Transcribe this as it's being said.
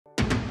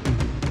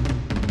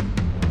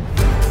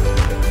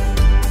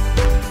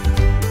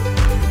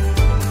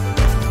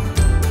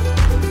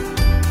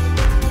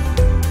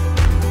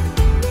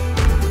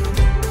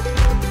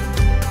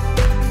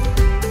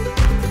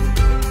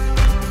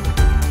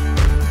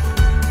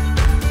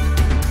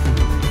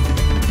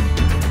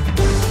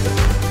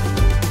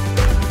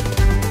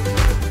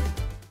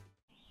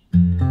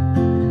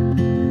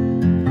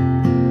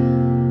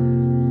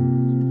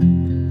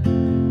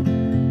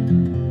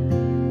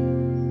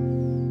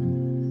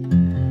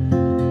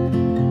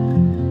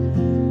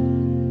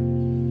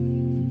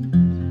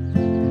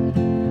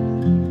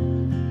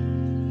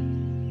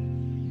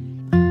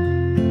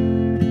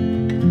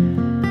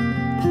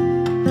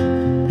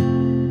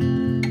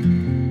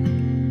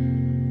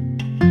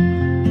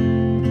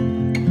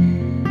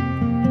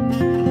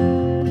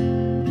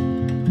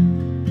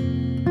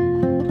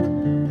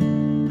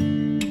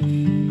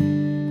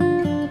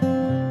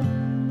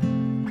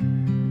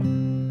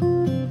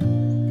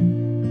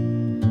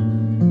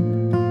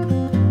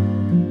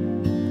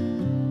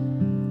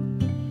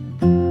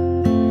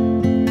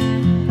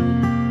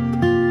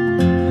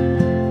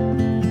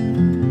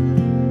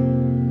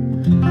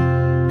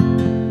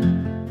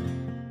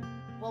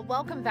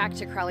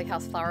to Crowley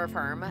House Flower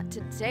Farm.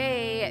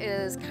 Today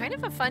is kind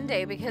of a fun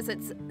day because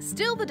it's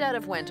still the dead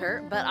of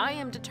winter, but I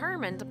am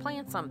determined to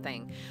plant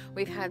something.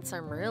 We've had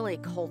some really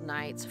cold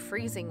nights,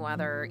 freezing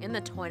weather in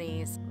the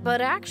 20s,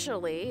 but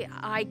actually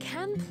I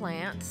can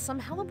plant some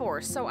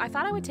hellebores. So I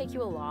thought I would take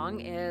you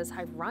along as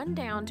I run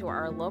down to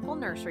our local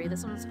nursery.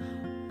 This one's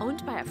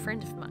owned by a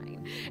friend of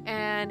mine,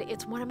 and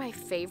it's one of my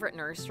favorite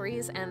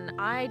nurseries, and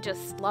I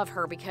just love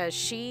her because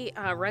she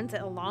runs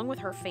it along with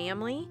her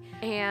family,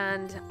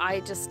 and I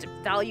just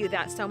value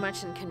that so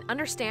much and can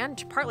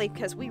understand, partly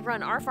because we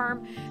run our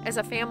farm as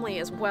a family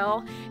as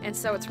well, and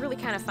so it's really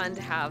kind of fun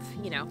to have,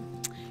 you know,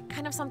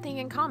 kind of something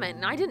in common.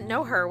 And I didn't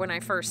know her when I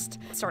first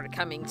started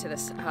coming to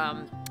this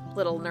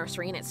little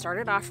nursery, and it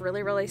started off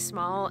really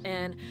small,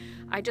 and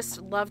I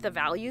just love the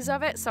values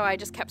of it, so I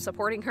just kept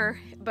supporting her.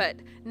 But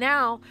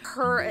now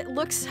it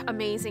looks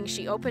amazing.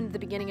 She opened the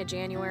beginning of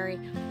January,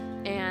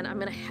 and I'm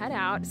gonna head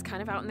out. It's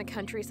kind of out in the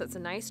country, so it's a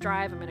nice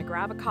drive. I'm gonna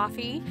grab a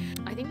coffee.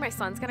 I think my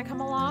son's gonna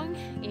come along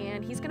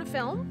and he's gonna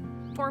film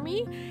for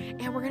me,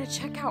 and we're gonna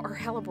check out her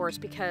hellebores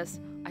because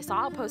I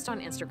saw a post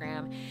on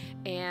Instagram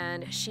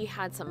and she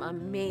had some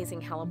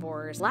amazing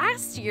hellebores.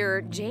 Last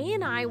year, Jay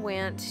and I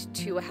went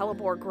to a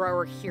hellebore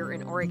grower here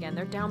in Oregon.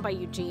 They're down by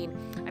Eugene.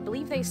 I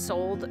believe they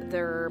sold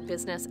their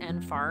business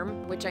and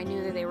farm, which I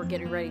knew that they were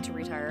getting ready to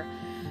retire.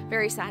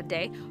 Very sad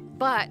day.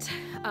 But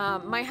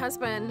my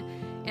husband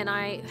and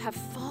I have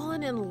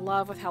fallen in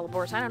love with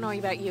hellebores. I don't know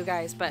about you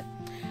guys, but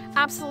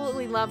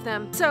absolutely love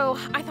them. So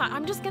I thought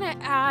I'm just gonna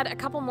add a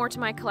couple more to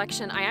my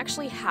collection. I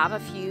actually have a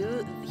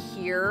few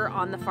here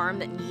on the farm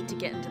that need to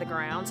get into the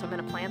ground, so I'm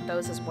gonna plant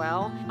those as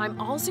well. I'm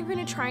also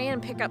gonna try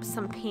and pick up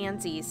some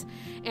pansies,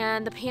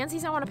 and the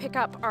pansies I want to pick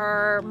up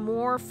are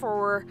more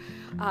for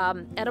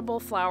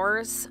edible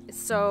flowers,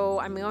 so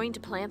I'm going to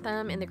plant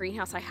them in the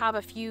greenhouse. I have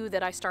a few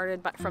that I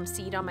started but from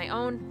seed on my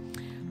own,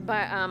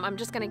 but I'm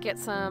just gonna get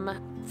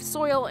some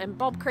soil and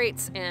bulb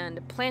crates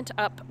and plant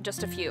up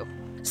just a few,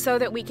 so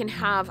that we can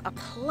have a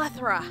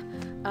plethora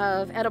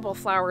of edible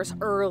flowers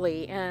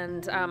early.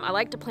 And I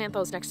like to plant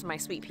those next to my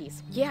sweet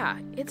peas. Yeah,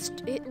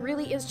 it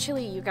really is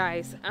chilly, you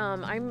guys.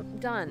 I'm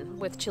done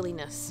with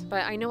chilliness,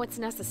 but I know it's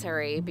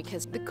necessary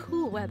because the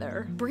cool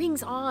weather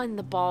brings on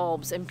the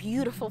bulbs and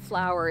beautiful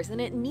flowers, and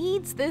it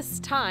needs this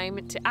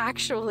time to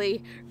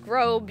actually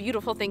grow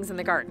beautiful things in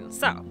the garden.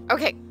 So,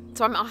 okay,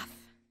 so I'm off.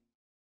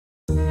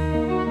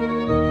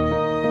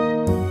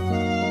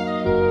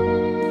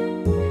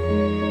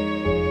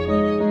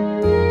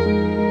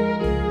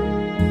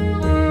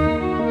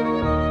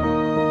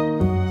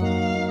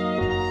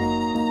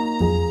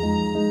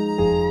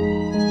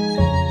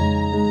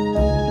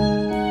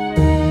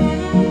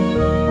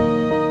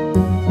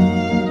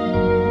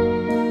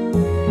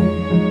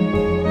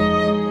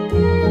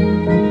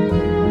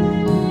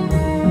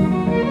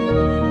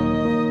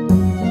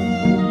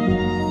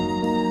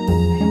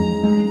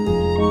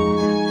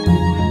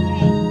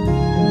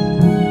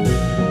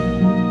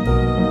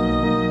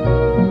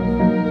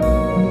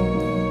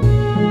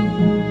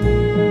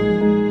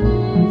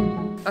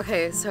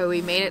 Okay, so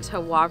we made it to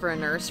Wavra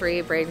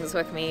Nursery. Braden's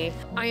with me.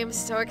 I am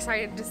so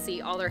excited to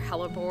see all their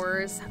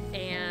hellebores,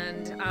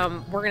 and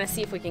we're gonna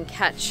see if we can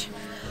catch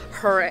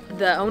her,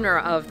 the owner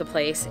of the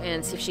place,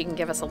 and see if she can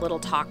give us a little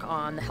talk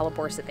on the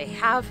hellebores that they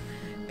have,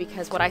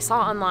 because what I saw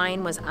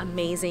online was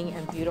amazing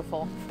and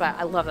beautiful, but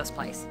I love this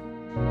place.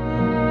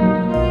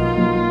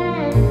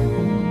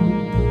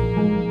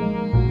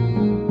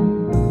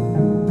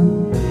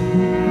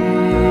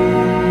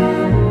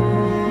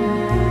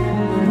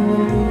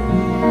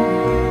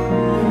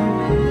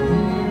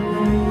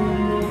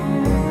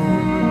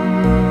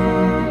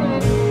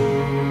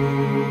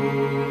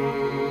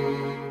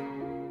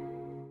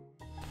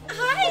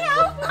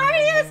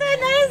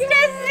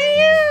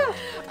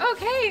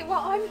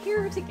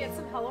 To get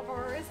some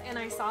hellebores, and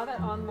I saw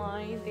that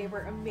online. They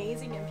were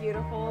amazing and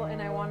beautiful,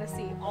 and I want to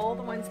see all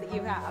the ones that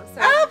you have.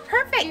 So, oh,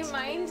 perfect. Do you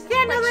mind?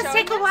 Yeah, no, let's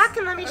take a walk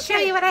and let me show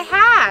you what I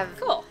have.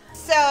 Cool.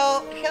 So,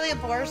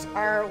 hellebores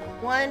are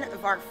one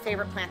of our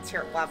favorite plants here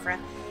at Wavra,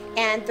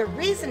 and the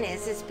reason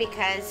is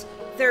because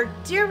they're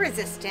deer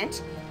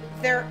resistant,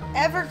 they're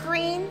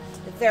evergreen,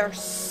 they're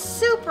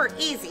super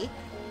easy.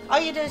 All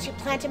you do is you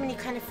plant them and you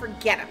kind of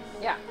forget them.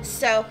 Yeah.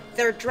 So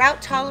they're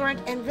drought tolerant,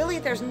 and really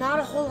there's not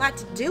a whole lot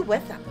to do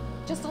with them.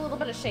 Just a little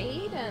bit of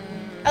shade and...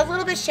 A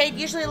little bit of shade,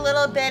 usually a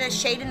little bit of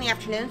shade in the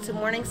afternoon, so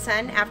morning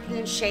sun,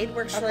 afternoon shade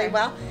works really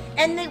well.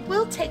 And they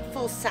will take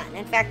full sun.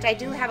 In fact, I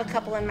do have a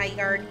couple in my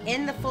yard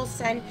in the full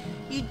sun.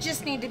 You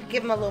just need to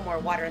give them a little more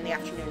water in the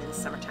afternoon in the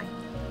summertime.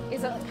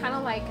 Is it kind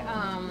of like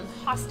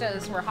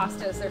hostas, where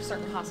there's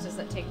certain hostas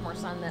that take more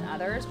sun than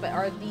others, but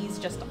are these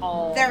just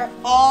all... They're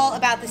all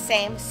about the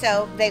same,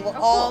 so they will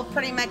all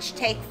pretty much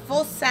take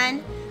full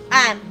sun.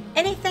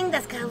 Anything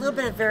that's got a little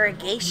bit of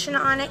variegation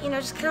on it, you know,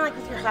 just kind of like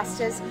with your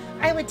hostas,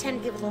 I would tend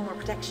to give a little more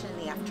protection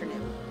in the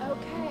afternoon.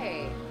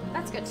 Okay,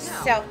 that's good to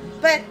know. So,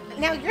 but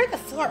now you're the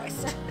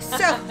florist. So,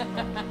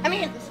 I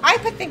mean, I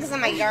put things in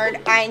my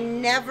yard. I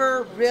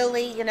never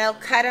really, you know,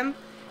 cut them.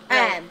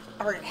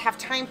 or have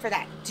time for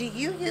that. Do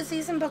you use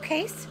these in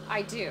bouquets?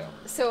 I do.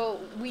 So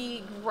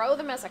we grow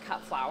them as a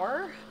cut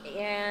flower,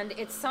 and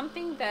it's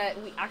something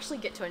that we actually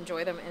get to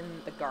enjoy them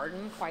in the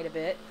garden quite a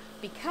bit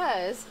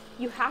because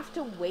you have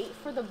to wait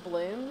for the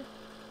bloom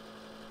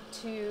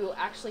to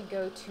actually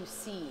go to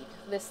seed.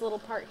 This little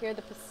part here,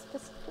 the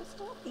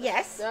pistil?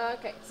 Yes.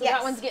 Okay, so Yes.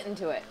 that one's getting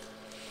to it.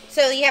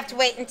 So you have to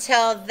wait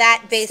until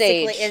that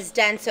basically Stage. is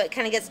done, so it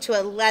kind of gets to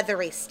a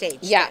leathery stage.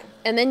 Yeah, then.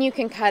 and then you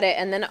can cut it,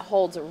 and then it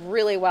holds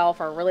really well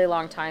for a really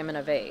long time in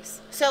a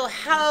vase. So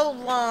how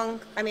long,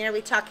 I mean, are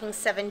we talking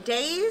 7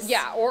 days?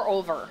 Yeah, or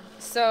over.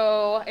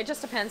 So it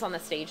just depends on the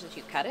stage that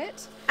you cut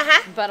it.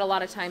 Uh-huh. But a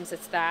lot of times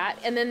it's that.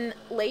 And then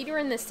later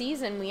in the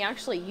season, we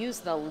actually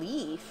use the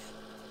leaf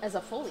as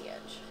a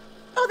foliage.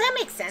 Oh, that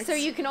makes sense. So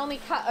you can only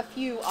cut a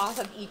few off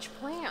of each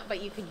plant,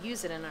 but you could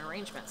use it in an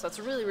arrangement. So it's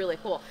really, really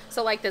cool.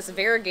 So like this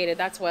variegated,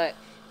 that's what,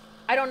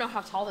 I don't know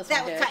how tall this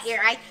that one would is. cut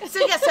your eye.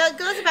 So yeah, so it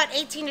goes about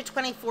 18 to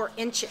 24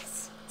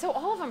 inches. So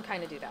all of them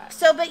kind of do that.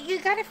 So, but you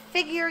got to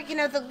figure, you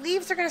know, the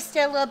leaves are going to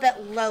stay a little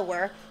bit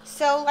lower.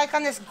 So like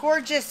on this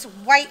gorgeous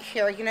white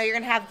here, you know, you're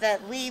going to have the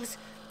leaves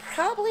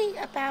probably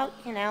about,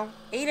 you know,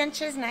 8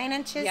 inches, 9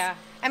 inches. Yeah.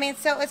 I mean,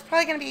 so it's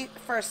probably going to be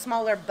for a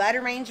smaller bud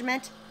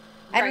arrangement.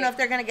 I don't know Right. if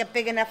they're going to get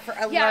big enough for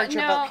a Yeah, larger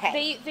no,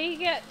 bouquet. they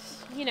get,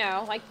 you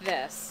know, like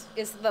this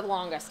is the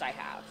longest I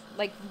have.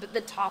 Like the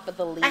top of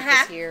the leaf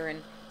Uh-huh. is here,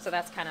 and so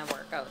that's kind of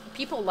where it goes.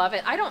 People love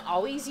it. I don't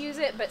always use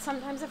it, but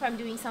sometimes if I'm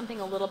doing something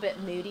a little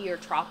bit moody or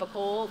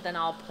tropical, then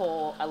I'll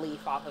pull a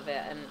leaf off of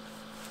it, and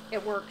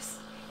it works.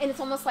 And it's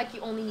almost like you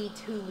only need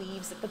 2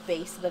 leaves at the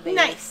base of the vase,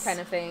 Nice. kind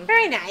of thing.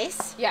 Very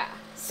nice. Yeah.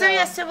 So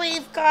yeah, so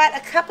we've got a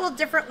couple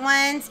different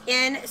ones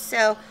in.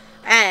 So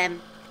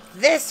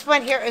this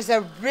one here is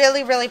a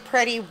really, really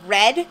pretty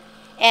red.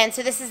 And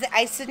so this is the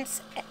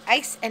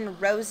Ice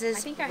and Roses I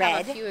think I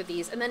red. have a few of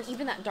these, and then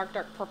even that dark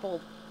purple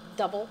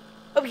double,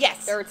 Oh,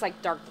 yes. or it's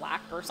like dark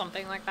black or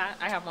something like that.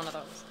 I have one of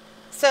those.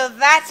 So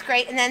that's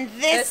great. And then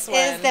this This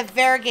is one. the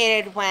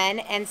variegated one.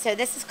 And so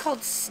this is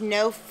called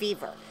Snow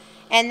Fever.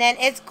 And then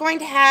it's going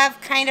to have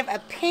kind of a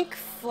pink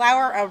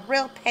flower, a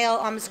real pale,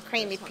 almost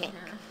creamy This one pink.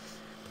 here.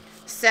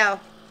 So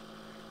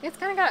It's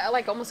kind of got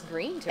like almost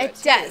green to it.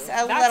 It does,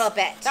 a little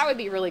bit. That would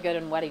be really good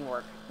in wedding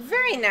work,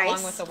 very nice.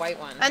 along with the white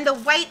one. And the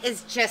white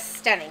is just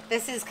stunning.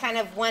 This is kind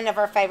of one of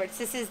our favorites.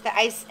 This is the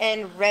Ice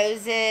and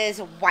Roses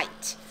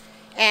white.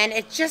 And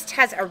it just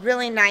has a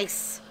really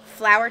nice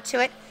flower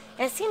to it.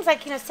 And it seems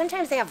like, you know,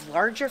 sometimes they have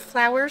larger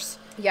flowers.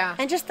 Yeah.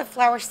 And just the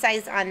flower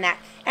size on that.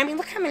 I mean,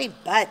 look how many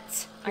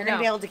buds you're going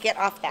to be able to get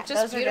off that.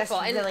 Just Those beautiful.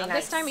 are just really and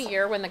nice. this time of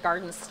year when the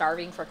garden's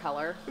starving for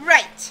color,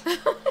 Right.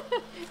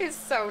 it's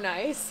so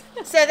nice.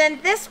 So then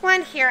this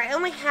one here, I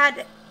only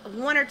had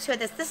 1 or 2 of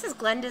this. This is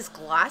Glenda's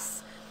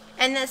Gloss.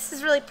 And this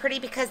is really pretty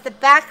because the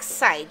back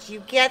side,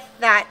 you get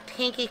that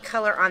pinky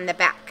color on the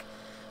back.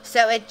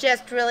 So it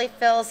just really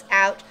fills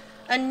out.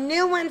 A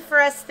new one for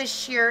us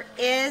this year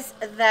is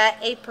the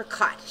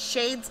Apricot,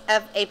 Shades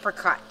of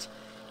Apricot.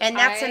 And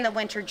that's in the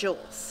Winter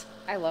Jewels.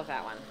 I love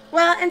that one.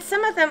 Well, and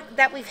some of them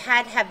that we've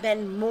had have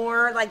been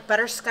more like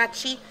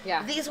butterscotchy.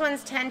 Yeah. These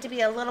ones tend to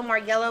be a little more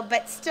yellow,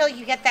 but still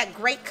you get that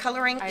great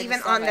coloring I even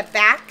just on love the it.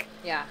 back.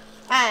 Yeah.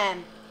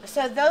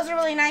 So those are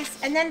really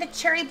nice. And then the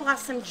Cherry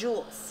Blossom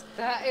Jewels.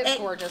 That is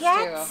gorgeous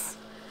gets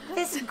too.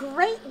 this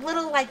great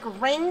little like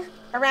ring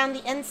around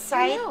the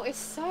inside. I know, it's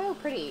so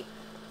pretty.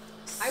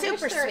 I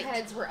Super wish their sweet.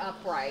 heads were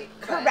upright.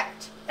 but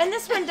Correct. And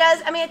this one does,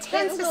 I mean, it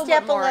tends a to little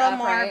step bit a more little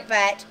more, upright.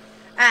 but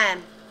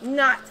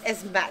not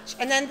as much.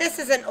 And then this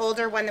is an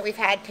older one that we've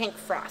had, Pink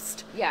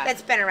Frost. Yeah.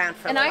 That's been around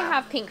for And a I while.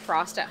 have pink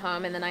frost at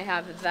home, and then I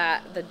have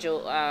the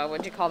jewel.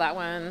 What'd you call that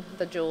one?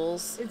 The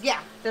jewels. Yeah,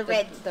 the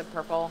red. the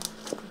purple.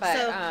 But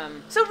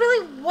So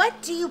really,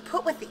 what do you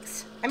put with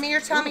these? I mean,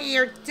 you're telling me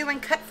you're doing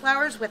cut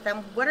flowers with them.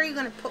 What are you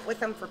going to put with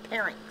them for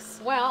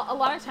pairings? well, a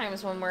lot of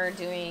times when we're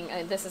doing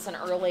this is an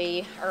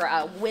early or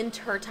a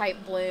winter type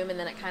bloom, and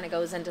then it kind of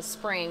goes into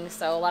spring.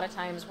 So a lot of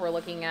times we're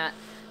looking at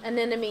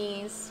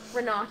anemones,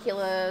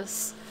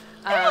 ranunculus.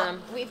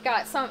 We've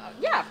got some,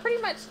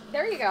 pretty much.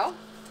 There you go,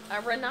 a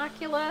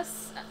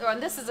ranunculus.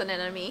 And this is an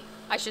anemone.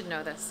 I should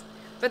know this,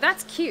 but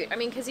that's cute. I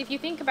mean, because if you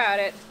think about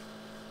it,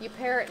 you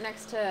pair it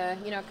next to,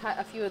 you know, cut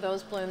a few of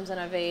those blooms in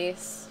a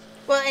vase.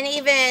 Well, and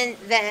even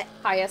the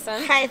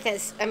Hyacinth.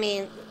 hyacinth, I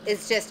mean,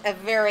 is just a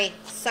very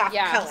soft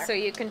color. So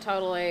you can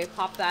totally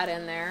pop that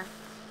in there.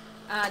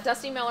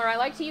 Dusty Miller, I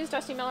like to use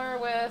Dusty Miller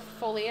with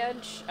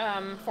foliage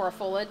for a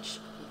foliage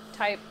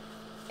type,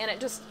 and it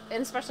just,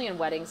 and especially in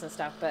weddings and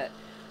stuff, but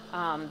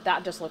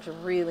that just looks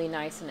really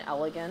nice and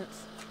elegant.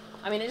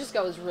 I mean, it just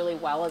goes really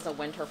well as a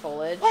winter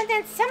foliage. Well,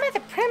 then some of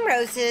the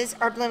primroses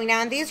are blooming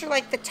now, and these are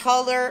like the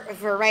taller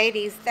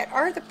varieties that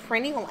are the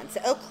perennial ones,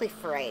 the oak leaf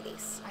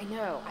varieties. I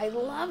know. I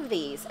love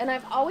these. And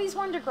I've always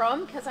wanted to grow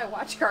them because I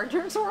watch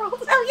Gardener's World.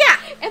 Oh,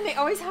 yeah. And they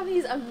always have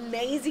these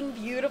amazing,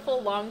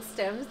 beautiful long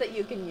stems that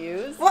you can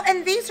use. Well,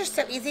 and these are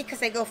so easy because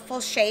they go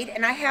full shade,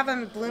 and I have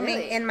them blooming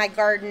Really? in my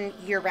garden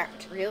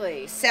year-round.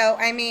 Really? So,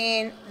 I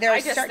mean, they're I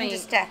just starting think,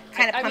 just to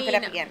kind of pump it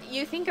up mean, again.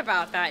 You think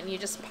about that and you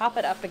just pop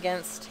it up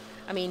against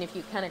I mean, if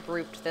you kind of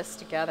grouped this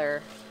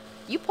together,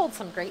 you pulled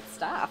some great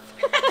stuff.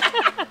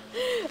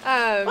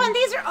 Well, and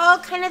these are all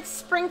kind of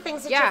spring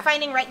things that you're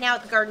finding right now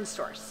at the garden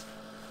stores.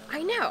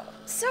 I know.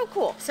 So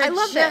cool. So I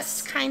love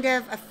just this. kind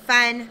of a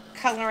fun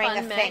coloring Fun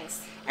of mix.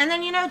 things. And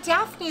then, you know,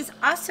 Daphne's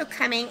also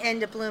coming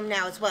into bloom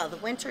now as well. The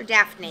winter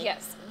Daphne.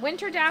 Yes.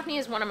 Winter Daphne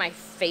is one of my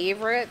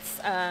favorites.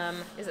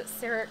 Is it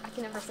Sarah? I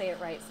can never say it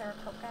right. Sarah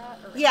Coca?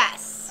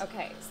 Yes.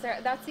 Okay. Sarah,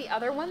 that's the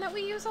other one that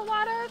we use a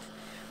lot of.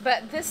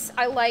 But this,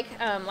 I like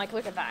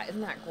look at that.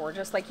 Isn't that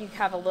gorgeous? Like, you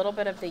have a little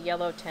bit of the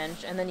yellow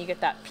tinge, and then you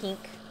get that pink.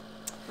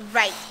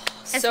 Right.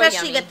 So Especially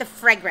yummy. you get the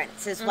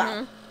fragrance as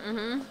well.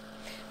 Mm-hmm.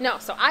 No,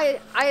 so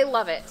I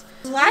love it.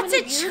 Lots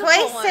of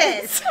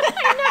choices.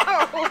 I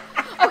know.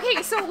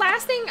 Okay, so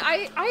last thing,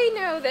 I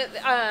know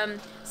that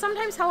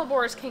sometimes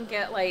hellebores can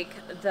get like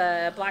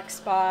the black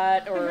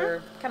spot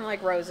or kind of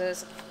like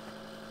roses,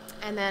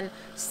 and then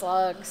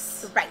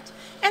slugs. Right.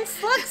 And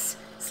slugs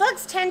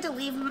tend to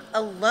leave them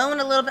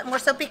alone a little bit more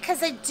so because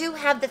they do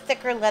have the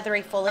thicker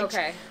leathery foliage.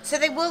 Okay. So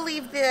they will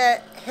leave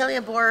the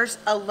hellebores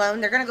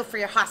alone. They're going to go for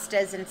your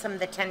hostas and some of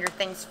the tender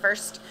things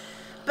first.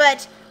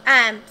 But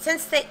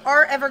since they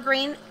are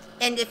evergreen,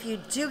 and if you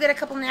do get a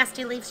couple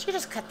nasty leaves, you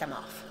just cut them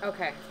off.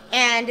 Okay.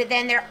 And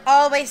then they're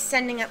always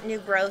sending up new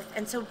growth.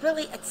 And so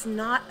really it's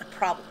not a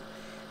problem.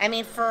 I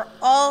mean, for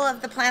all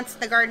of the plants in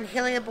the garden,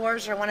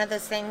 hellebores are one of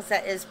those things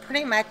that is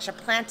pretty much a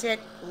plant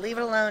it, leave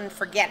it alone,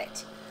 forget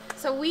it.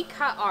 So we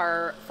cut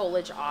our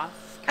foliage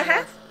off kind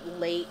of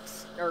late,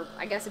 or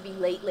I guess it'd be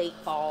late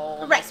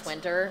fall this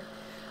winter,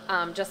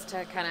 just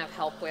to kind of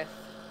help with,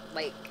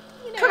 like,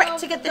 you know. Correct,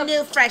 to get the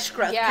new fresh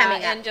growth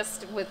coming up. and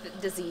just with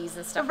disease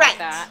and stuff like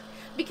that.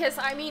 Because,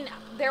 I mean,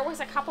 there was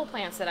a couple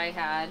plants that I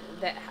had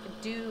that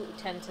do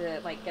tend to,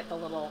 like, get the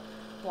little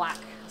black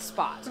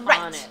spots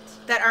on it.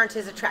 That aren't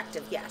as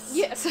attractive, yes.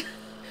 Yes.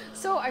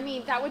 So, I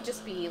mean, that would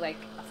just be, like,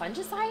 a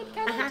fungicide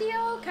kind of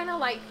deal? Kind of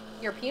like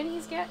your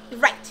peonies get?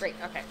 Right. Great,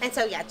 okay. And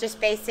so, yeah,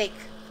 just basic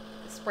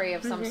spray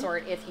of some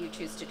sort if you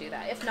choose to do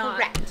that. If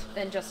not,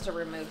 then just to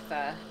remove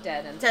the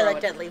dead and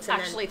dead leaves. And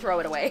actually throw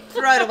it away.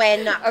 Throw it away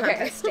and not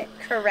compost it.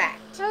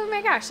 Correct. Oh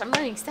my gosh, I'm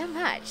learning so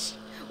much.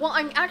 Well,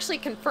 I'm actually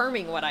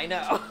confirming what I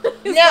know.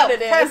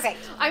 Perfect.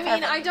 I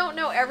mean, I don't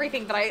know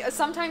everything, but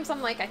sometimes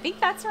I'm like, I think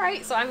that's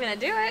right, so I'm going to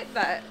do it.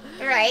 But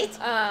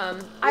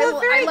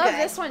I love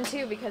this one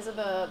too because of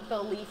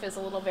the leaf is a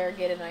little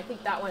variegated, and I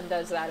think that one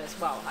does that as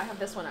well. I have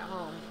this one at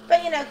home.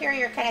 But, you know, here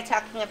you're kind of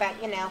talking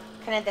about, you know,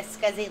 kind of the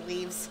scuzzy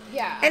leaves.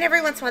 Yeah. And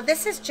every once in a while,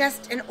 this is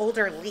just an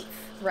older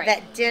leaf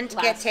that didn't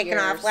get taken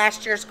off,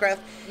 last year's growth.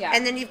 Yeah.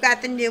 And then you've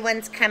got the new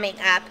ones coming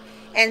up.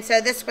 And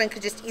so this one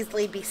could just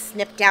easily be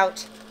snipped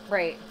out.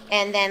 Right.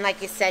 And then,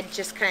 like you said,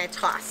 just kind of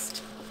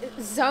tossed.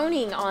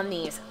 Zoning on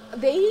these.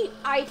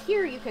 I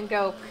hear you can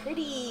go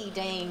pretty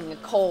dang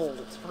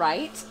cold,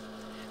 right?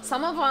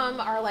 Some of them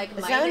are like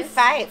Zone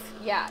 5.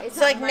 Yeah. It's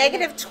so like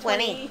negative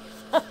 20.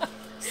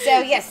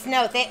 So, yes,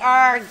 no, they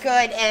are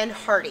good and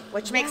hardy,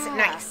 which makes it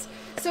nice.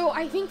 So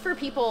I think for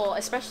people,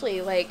 especially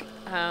like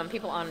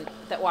people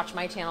that watch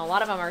my channel, a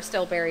lot of them are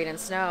still buried in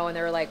snow, and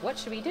they're like, what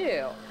should we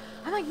do?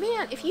 I'm like,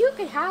 man, if you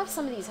could have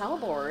some of these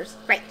hellebores.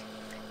 Right.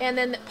 And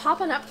then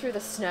popping up through the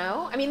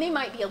snow. I mean, they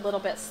might be a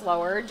little bit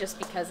slower just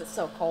because it's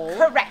so cold.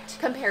 Correct.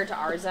 Compared to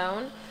our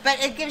zone.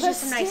 But it gives you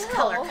some nice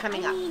color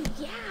coming up.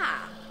 Yeah.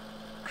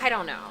 I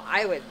don't know.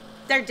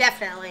 They're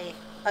definitely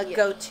a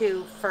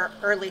go-to for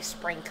early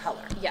spring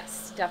color.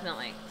 Yes,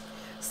 definitely.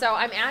 So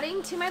I'm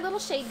adding to my little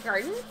shade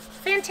garden.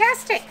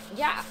 Fantastic.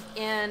 Yeah.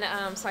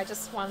 And so I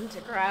just wanted to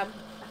grab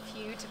a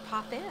few to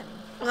pop in.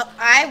 Well,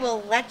 I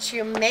will let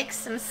you make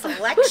some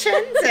selections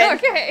and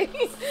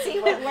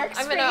see what works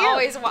for you.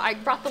 I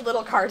brought the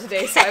little car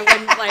today so I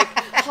wouldn't like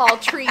haul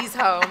trees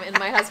home and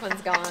my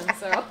husband's gone.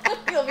 So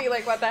you'll be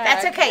like, what the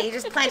heck? That's okay. You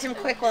just plant him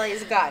quick while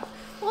he's gone.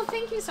 Well,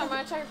 thank you so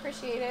much. I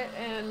appreciate it.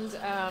 And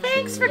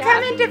thanks for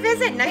coming to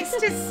visit. Nice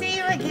to see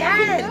you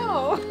again. I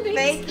know.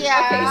 Thank you.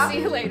 Okay, see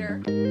you later.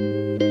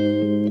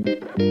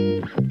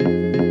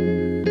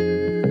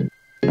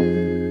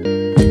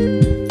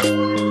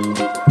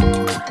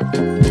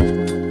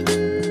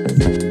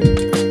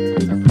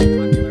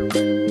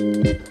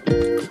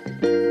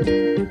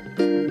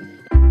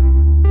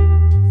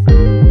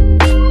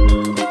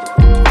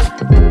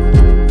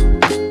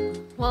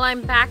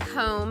 I'm back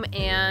home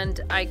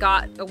and I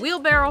got a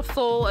wheelbarrow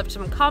full of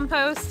some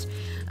compost.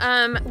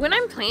 When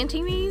I'm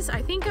planting these, I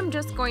think I'm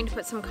just going to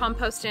put some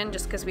compost in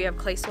just because we have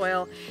clay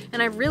soil.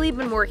 And I've really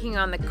been working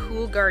on the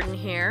cool garden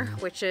here,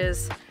 which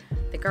is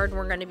the garden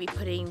we're going to be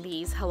putting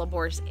these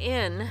hellebores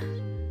in.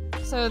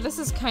 So this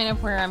is kind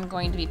of where I'm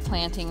going to be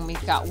planting.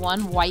 We've got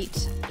one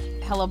white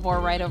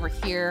hellebore right over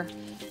here.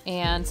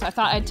 And so I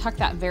thought I'd tuck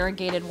that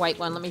variegated white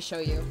one. Let me show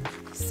you.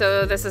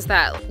 So this is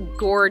that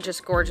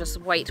gorgeous, gorgeous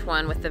white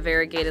one with the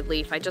variegated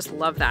leaf. I just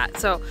love that.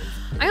 So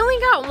I only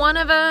got one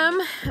of them,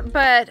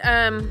 but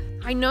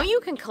I know you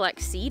can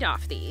collect seed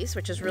off these,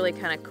 which is really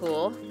kind of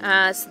cool.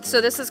 So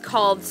this is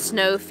called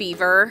Snow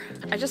Fever.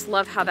 I just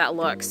love how that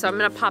looks. So I'm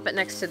gonna pop it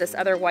next to this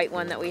other white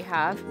one that we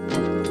have.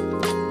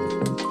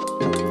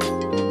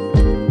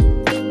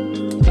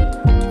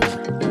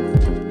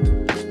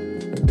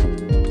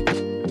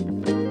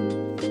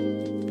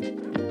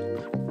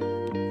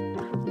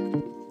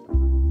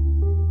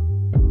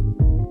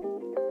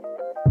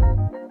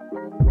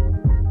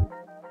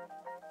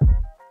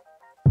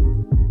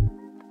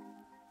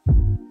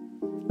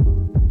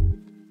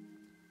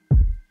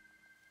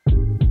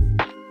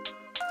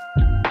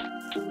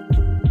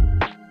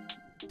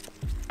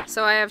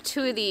 So I have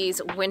 2 of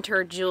these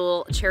winter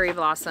jewel cherry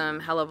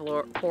blossom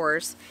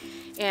hellebores.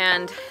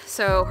 And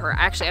so, or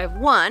actually I have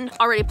 1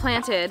 already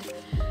planted,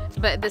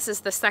 but this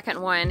is the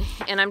second one.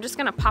 And I'm just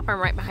gonna pop them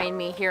right behind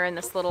me here in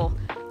this little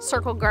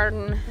circle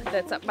garden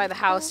that's up by the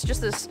house.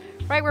 Just this,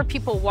 right where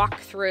people walk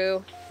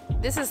through.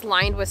 This is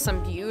lined with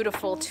some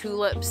beautiful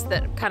tulips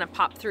that kind of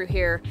pop through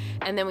here.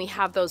 And then we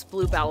have those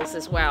bluebells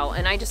as well.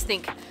 And I just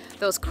think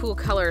those cool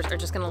colors are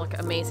just gonna look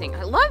amazing.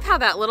 I love how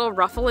that little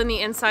ruffle in the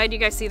inside, you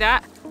guys see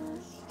that?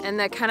 And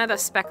the kind of the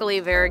speckly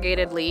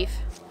variegated leaf.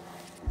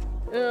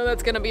 Oh,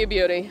 that's gonna be a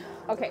beauty.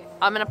 Okay,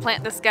 I'm gonna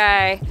plant this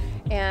guy,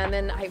 and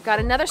then I've got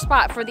another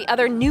spot for the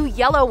other new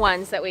yellow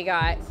ones that we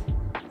got,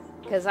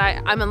 because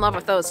I'm in love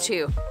with those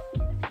too.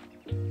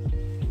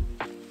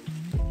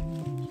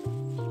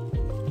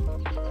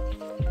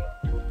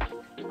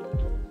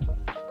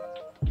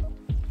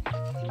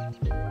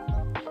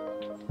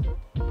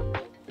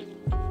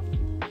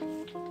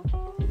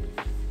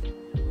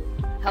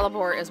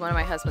 Hellebore is one of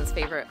my husband's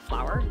favorite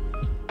flower.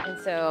 And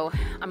so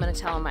I'm gonna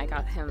tell him I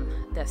got him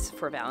this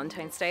for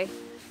Valentine's Day,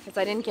 because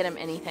I didn't get him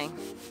anything.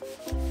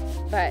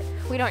 But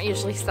we don't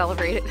usually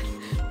celebrate it,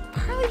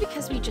 partly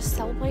because we just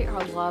celebrate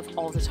our love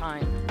all the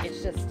time.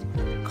 It's just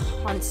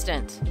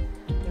constant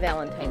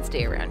Valentine's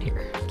Day around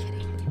here. I'm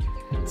kidding,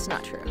 it's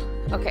not true.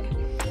 Okay,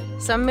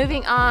 so I'm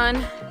moving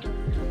on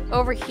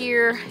over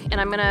here,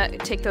 and I'm gonna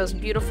take those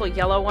beautiful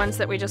yellow ones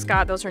that we just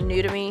got. Those are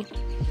new to me.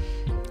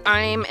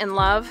 I'm in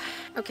love.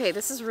 Okay,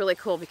 this is really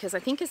cool because I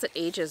think as it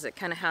ages, it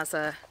kind of has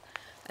a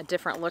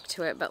different look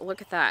to it, but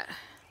look at that.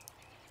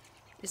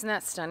 Isn't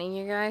that stunning,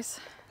 you guys?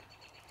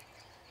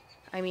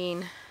 I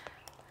mean,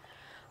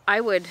 I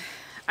would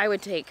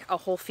take a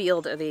whole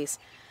field of these.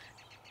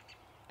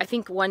 I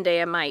think one day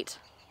I might.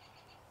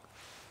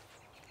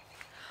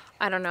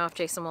 I don't know if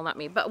Jason will let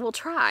me, but we'll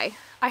try.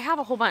 I have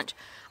a whole bunch.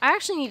 I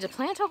actually need to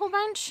plant a whole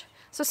bunch.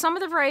 So some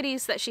of the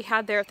varieties that she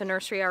had there at the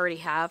nursery I already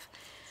have.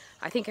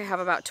 I think I have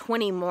about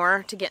 20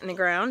 more to get in the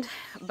ground,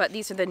 but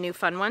these are the new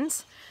fun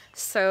ones.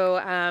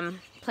 So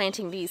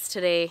planting these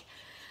today.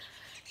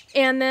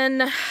 And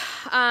then,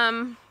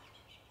 yeah,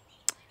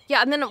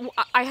 and then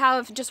I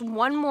have just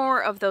 1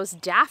 more of those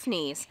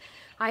Daphnes.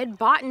 I had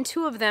bought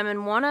 2 of them,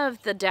 and one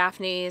of the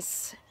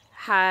Daphnes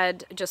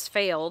had just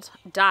failed,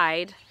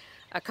 died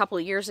a couple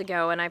of years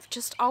ago, and I've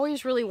just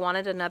always really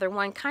wanted another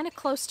one kind of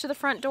close to the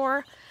front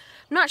door.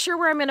 I'm not sure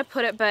where I'm going to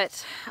put it,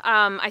 but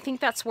I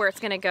think that's where it's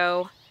going to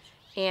go.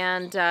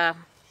 And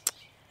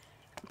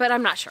but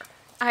I'm not sure.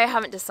 I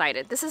haven't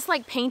decided. This is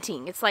like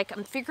painting. It's like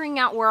I'm figuring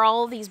out where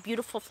all these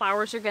beautiful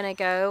flowers are gonna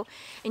go,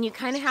 and you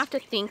kind of have to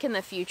think in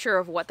the future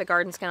of what the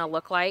garden's gonna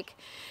look like.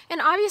 And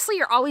obviously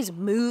you're always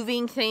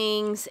moving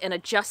things and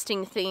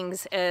adjusting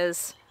things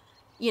as,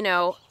 you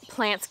know,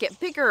 plants get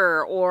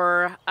bigger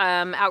or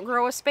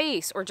outgrow a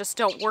space or just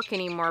don't work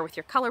anymore with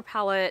your color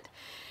palette.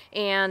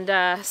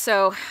 And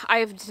so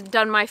I've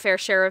done my fair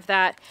share of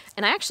that,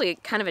 and I actually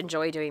kind of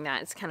enjoy doing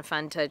that. It's kind of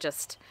fun to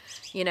just,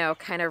 you know,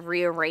 kind of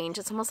rearrange.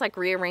 It's almost like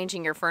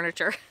rearranging your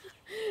furniture.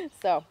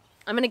 So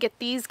I'm gonna get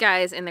these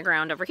guys in the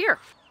ground over here.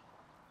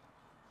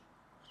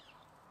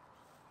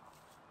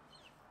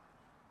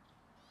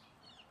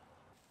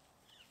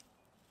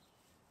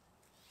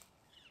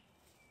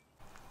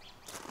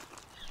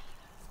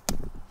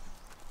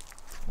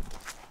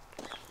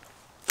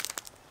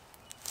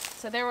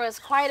 So there was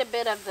quite a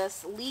bit of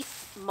this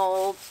leaf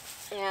mold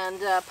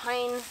and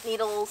pine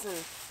needles and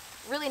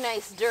really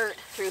nice dirt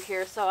through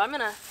here. So I'm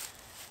gonna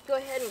go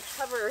ahead and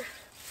cover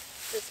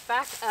this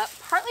back up,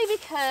 partly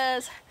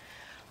because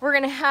we're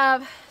gonna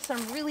have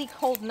some really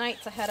cold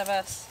nights ahead of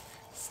us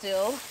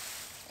still.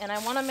 And I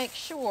wanna make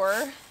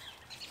sure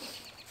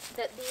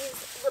that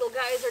these little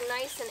guys are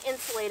nice and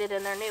insulated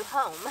in their new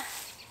home.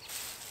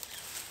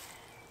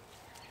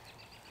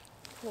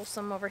 Pull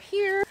some over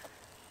here.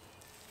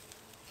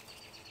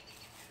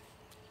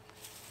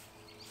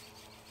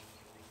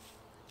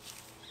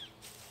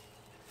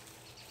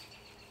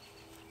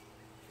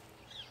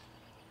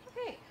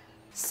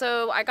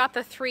 So I got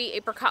the 3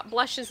 apricot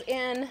blushes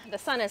in. The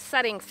sun is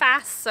setting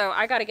fast, so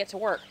I got to get to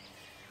work.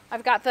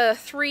 I've got the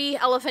 3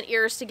 elephant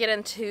ears to get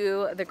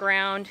into the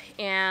ground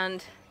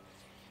and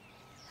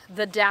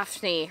the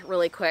Daphne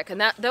really quick.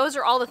 And those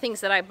are all the things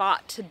that I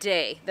bought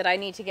today that I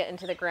need to get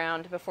into the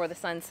ground before the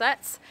sun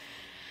sets.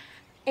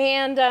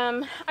 And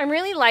I'm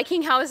really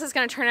liking how this is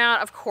going to turn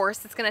out. Of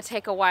course, it's going to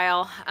take a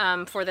while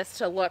for this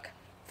to look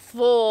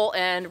full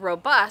and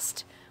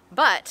robust,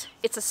 but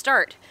it's a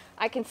start.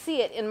 I can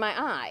see it in my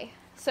eye.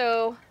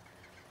 So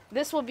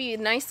this will be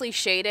nicely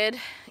shaded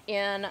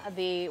in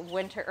the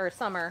winter or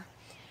summer.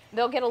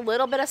 They'll get a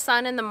little bit of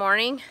sun in the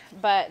morning,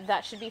 but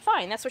that should be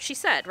fine. That's what she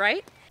said,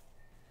 right?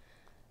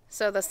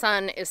 So the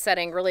sun is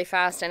setting really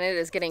fast and it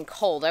is getting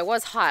cold. I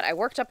was hot. I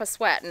worked up a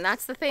sweat, and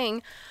that's the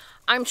thing.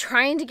 I'm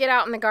trying to get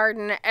out in the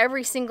garden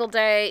every single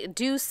day,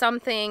 do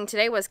something.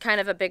 Today was kind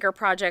of a bigger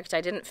project.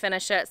 I didn't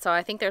finish it, so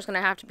I think there's going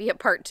to have to be a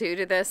part 2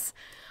 to this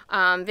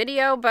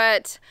video,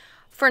 but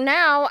For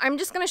now, I'm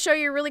just going to show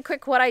you really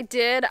quick what I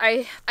did.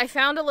 I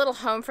found a little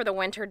home for the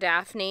winter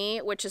Daphne,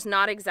 which is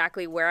not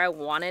exactly where I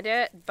wanted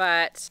it,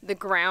 but the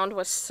ground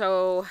was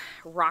so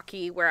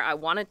rocky where I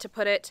wanted to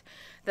put it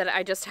that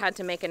I just had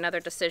to make another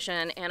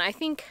decision, and I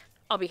think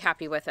I'll be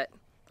happy with it.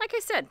 Like I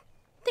said,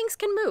 things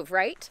can move,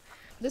 right?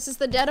 This is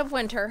the dead of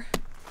winter,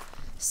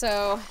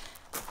 so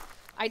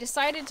I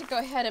decided to go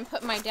ahead and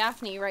put my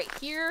Daphne right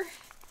here,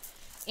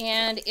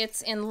 and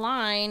it's in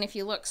line. If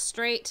you look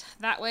straight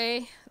that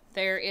way,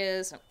 there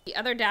is, the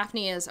other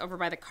Daphne is over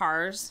by the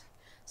cars.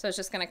 So it's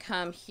just gonna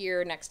come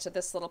here next to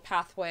this little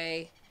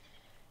pathway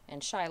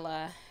and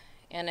Shyla.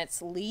 And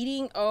it's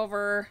leading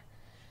over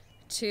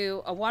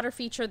to a water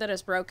feature that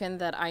is broken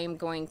that I am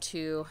going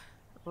to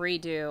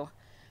redo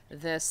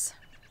this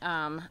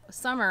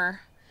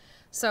summer.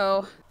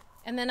 So,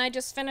 and then I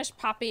just finished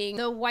popping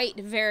the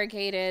white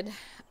variegated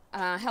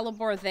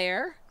hellebore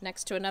there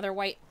next to another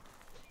white.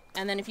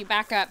 And then if you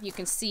back up, you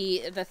can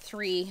see the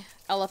 3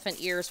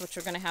 elephant ears, which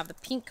are going to have the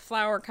pink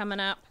flower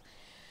coming up.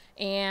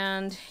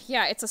 And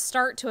yeah, it's a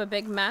start to a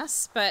big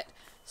mess, but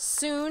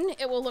soon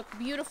it will look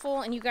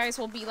beautiful and you guys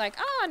will be like,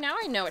 oh, now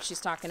I know what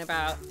she's talking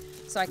about.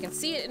 So I can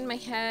see it in my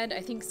head.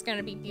 I think it's going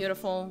to be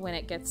beautiful when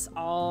it gets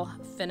all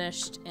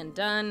finished and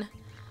done.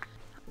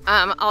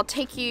 I'll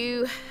take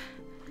you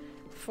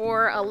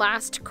for a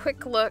last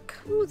quick look.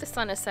 Ooh, the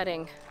sun is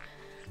setting.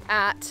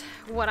 At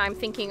what I'm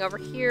thinking over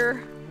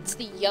here. It's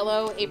the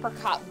yellow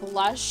apricot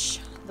blush,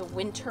 the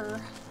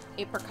winter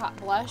apricot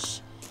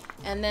blush.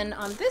 And then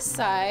on this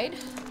side,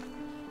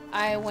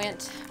 I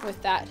went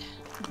with that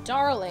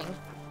darling.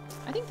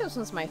 I think this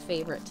one's my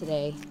favorite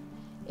today.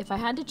 If I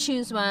had to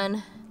choose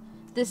one,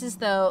 this is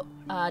the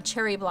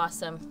cherry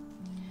blossom.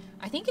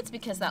 I think it's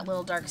because that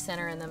little dark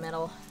center in the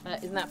middle.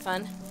 Isn't that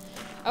fun?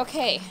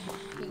 Okay,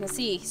 you can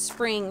see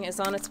spring is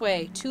on its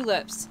way.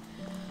 Tulips.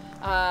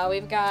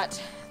 We've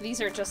got,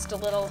 these are just a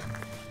little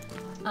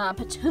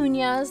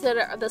petunias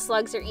that the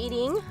slugs are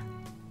eating.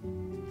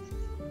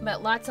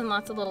 But lots and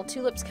lots of little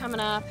tulips coming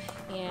up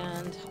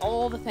and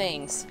all the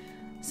things.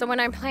 So when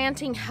I'm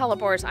planting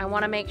hellebores, I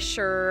want to make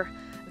sure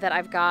that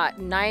I've got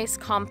nice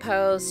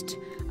compost.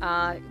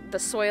 The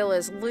soil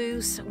is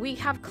loose. We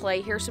have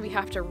clay here, so we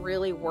have to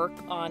really work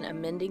on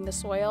amending the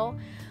soil.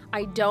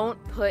 I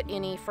don't put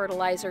any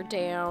fertilizer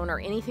down or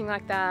anything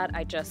like that.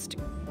 I just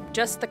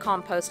the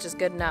compost is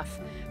good enough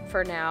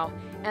for now.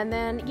 And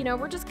then, you know,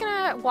 we're just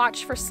gonna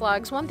watch for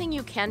slugs. One thing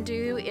you can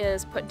do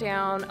is put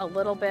down a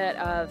little bit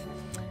of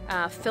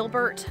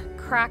filbert,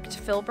 cracked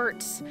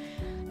filberts.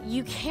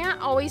 You can't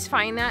always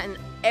find that in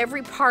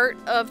every part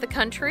of the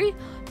country,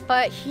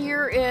 but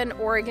here in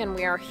Oregon,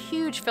 we are a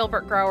huge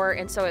filbert grower,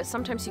 and so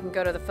sometimes you can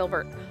go to the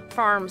filbert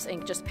farms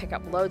and just pick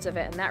up loads of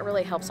it, and that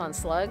really helps on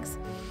slugs.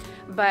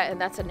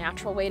 And that's a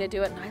natural way to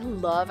do it. And I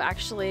love,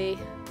 actually,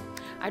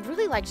 I'd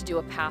really like to do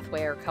a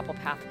pathway or a couple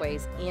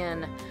pathways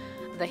in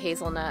the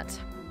hazelnut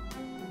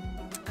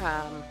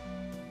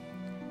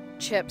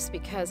chips,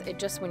 because it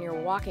just, when you're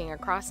walking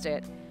across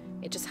it,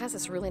 it just has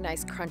this really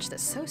nice crunch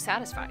that's so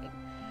satisfying.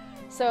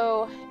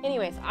 So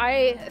anyways,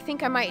 I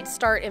think I might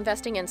start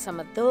investing in some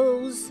of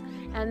those.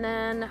 And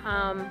then,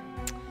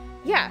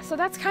 yeah, so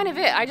that's kind of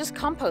it. I just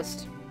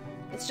compost.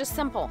 It's just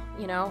simple,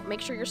 you know,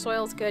 make sure your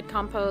soil is good,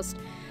 compost.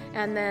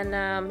 And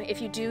then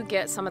if you do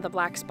get some of the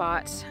black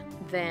spots,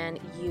 then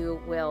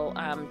you will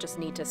just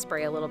need to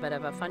spray a little bit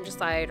of a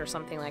fungicide or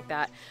something like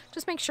that.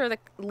 Just make sure the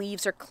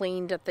leaves are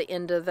cleaned at the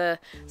end of the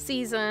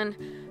season.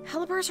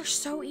 Hellebores are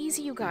so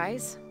easy, you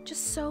guys.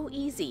 Just so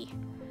easy.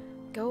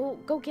 Go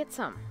get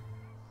some.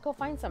 Go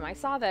find some. I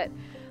saw that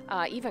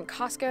even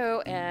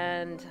Costco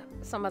and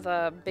some of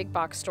the big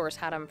box stores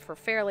had them for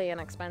fairly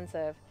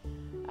inexpensive.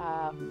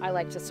 I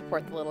like to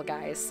support the little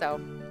guys,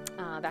 so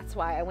that's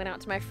why I went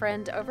out to my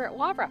friend over at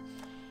Wavra.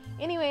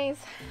 Anyways,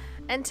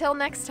 until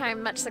next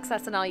time, much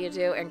success in all you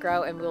do and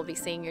grow, and we'll be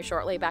seeing you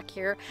shortly back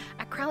here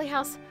at Crowley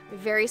House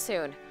very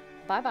soon.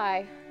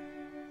 Bye-bye.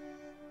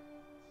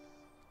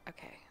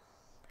 Okay.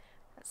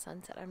 That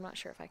sunset, I'm not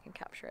sure if I can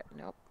capture it.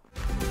 Nope.